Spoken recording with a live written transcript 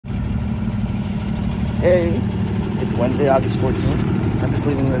Hey, it's Wednesday, August 14th. I'm just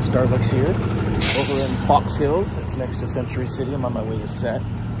leaving the Starbucks here over in Fox Hills. It's next to Century City. I'm on my way to set.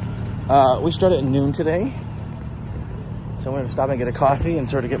 We started at noon today. So I'm going to stop and get a coffee and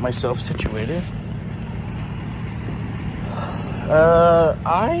sort of get myself situated.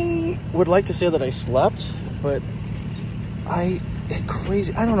 I would like to say that I slept, but I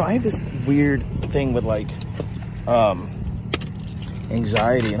don't know. I have this weird thing with like,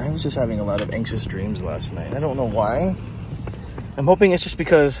 anxiety, and I was just having a lot of anxious dreams last night. I don't know why. I'm hoping it's just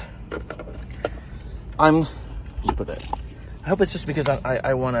because I hope it's just because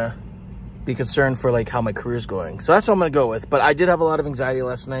I want to be concerned for like how my career's going. So that's what I'm going to go with. But I did have a lot of anxiety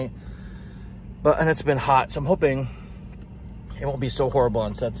last night, and it's been hot. So I'm hoping it won't be so horrible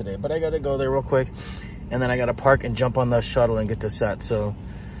on set today. But I got to go there real quick, and then I got to park and jump on the shuttle and get to set. So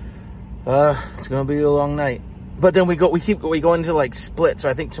it's going to be a long night. But then we go into like split. So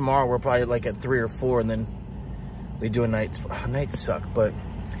I think tomorrow we're probably like at 3 or 4, and then we do a night. Nights suck, but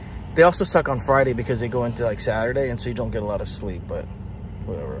they also suck on Friday because they go into like Saturday, and so you don't get a lot of sleep, but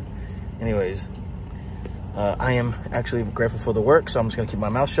whatever. Anyways, I am actually grateful for the work, so I'm just gonna keep my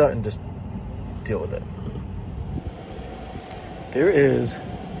mouth shut and just deal with it. There is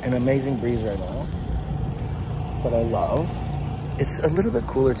an amazing breeze right now that I love. It's a little bit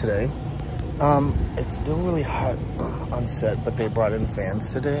cooler today. It's still really hot on set, but they brought in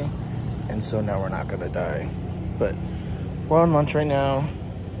fans today, and so now we're not gonna die. But we're on lunch right now.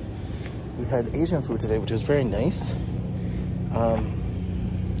 We had Asian food today, which was very nice. I'm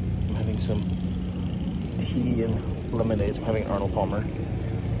having some tea and lemonade. I'm having Arnold Palmer.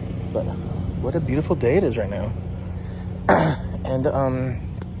 But what a beautiful day it is right now. And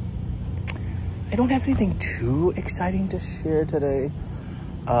I don't have anything too exciting to share today.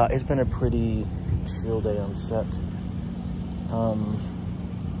 It's been a pretty chill day on set. A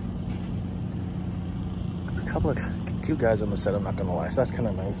couple of cute guys on the set, I'm not gonna lie, so that's kind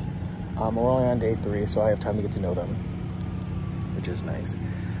of nice. We're only on day 3, so I have time to get to know them, which is nice.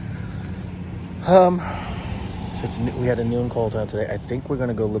 So we had a noon call time today. I think we're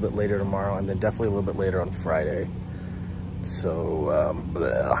gonna go a little bit later tomorrow, and then definitely a little bit later on Friday. So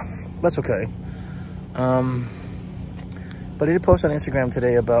that's okay. But I did post on Instagram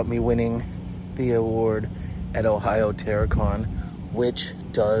today about me winning the award at Ohio Terracon, which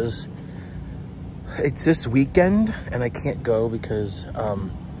it's this weekend, and I can't go because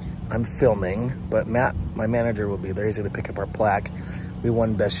I'm filming, but Matt, my manager, will be there. He's gonna pick up our plaque. We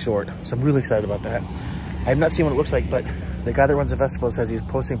won Best Short, so I'm really excited about that. I have not seen what it looks like, but the guy that runs the festival says he's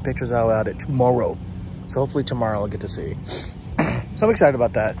posting pictures about it tomorrow. So hopefully tomorrow I'll get to see. So I'm excited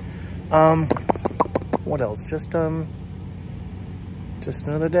about that. What else? Just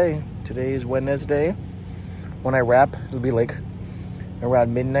another day. Today is Wednesday. When I wrap, it'll be like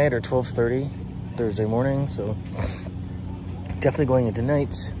around midnight or 12:30 Thursday morning. So definitely going into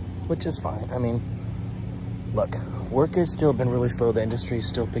night, which is fine. I mean, look, work has still been really slow. The industry is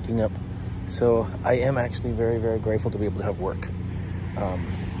still picking up. So I am actually very, very grateful to be able to have work. I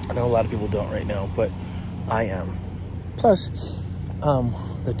know a lot of people don't right now, but I am. Plus,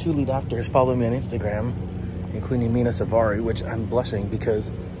 the 2 lead actors follow me on Instagram, including Mina Savari, which I'm blushing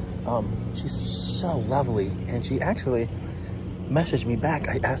because she's so lovely. And she actually messaged me back.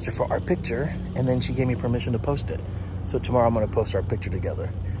 I asked her for our picture, and then she gave me permission to post it. So tomorrow I'm gonna post our picture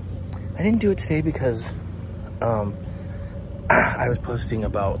together. I didn't do it today because I was posting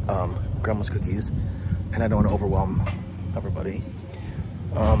about grandma's cookies, and I don't want to overwhelm everybody.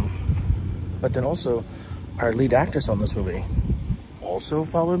 But then also, our lead actress on this movie also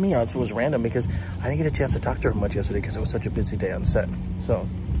followed me. So it was random because I didn't get a chance to talk to her much yesterday because it was such a busy day on set. So,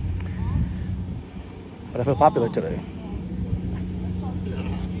 but I feel popular today.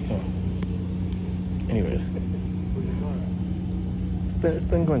 Anyways, it's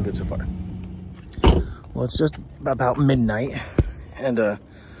been going good so far. Well, it's just about midnight, and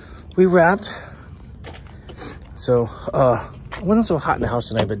we wrapped. So it wasn't so hot in the house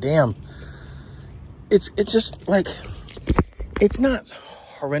tonight, but damn, it's just like, it's not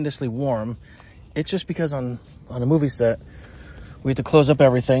horrendously warm. It's just because on a movie set we have to close up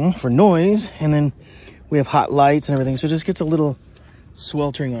everything for noise, and then we have hot lights and everything, so it just gets a little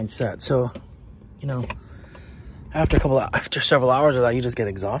sweltering on set. So, you know, after several hours of that, you just get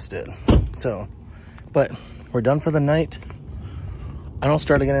exhausted. So, but we're done for the night. I don't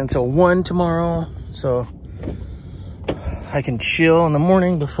start again until 1 tomorrow, so I can chill in the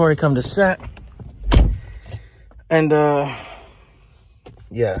morning before I come to set. And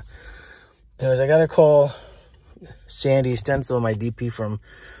yeah. Anyways, I gotta call Sandy Stencil, my DP from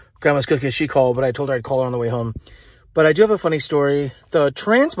Grandma's Cookies. She called, but I told her I'd call her on the way home. But I do have a funny story. The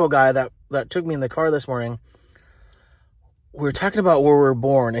transpo guy that that took me in the car this morning, we were talking about where we were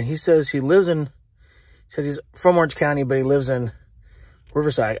born, and he says he's from Orange County, but he lives in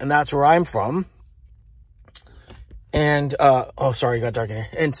Riverside, and that's where I'm from. And, oh, sorry, it got dark in here.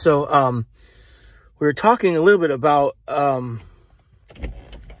 And so, we were talking a little bit about, the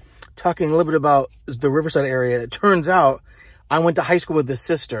Riverside area. It turns out I went to high school with his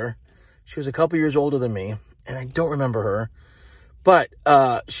sister. She was a couple years older than me, and I don't remember her. But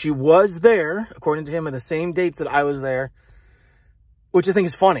she was there, according to him, at the same dates that I was there, which I think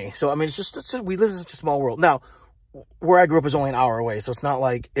is funny. So, I mean, it's just we live in such a small world. Now, where I grew up is only an hour away, so it's not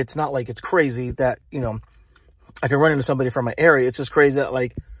like it's crazy that, you know, I can run into somebody from my area. It's just crazy that,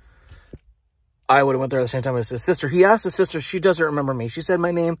 like, I would have went there at the same time as his sister. He asked his sister. She doesn't remember me. She said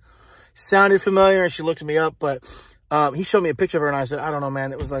my name sounded familiar, and she looked me up, but he showed me a picture of her, and I said, I don't know,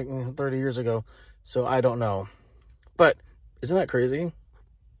 man. It was like 30 years ago, so I don't know. But isn't that crazy?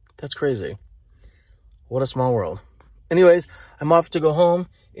 That's crazy. What a small world. Anyways, I'm off to go home.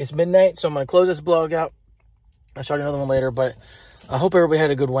 It's midnight, so I'm going to close this blog out. I'll start another one later, but I hope everybody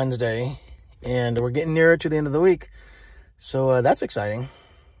had a good Wednesday, and we're getting nearer to the end of the week, so that's exciting.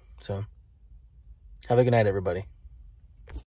 So have a good night, everybody.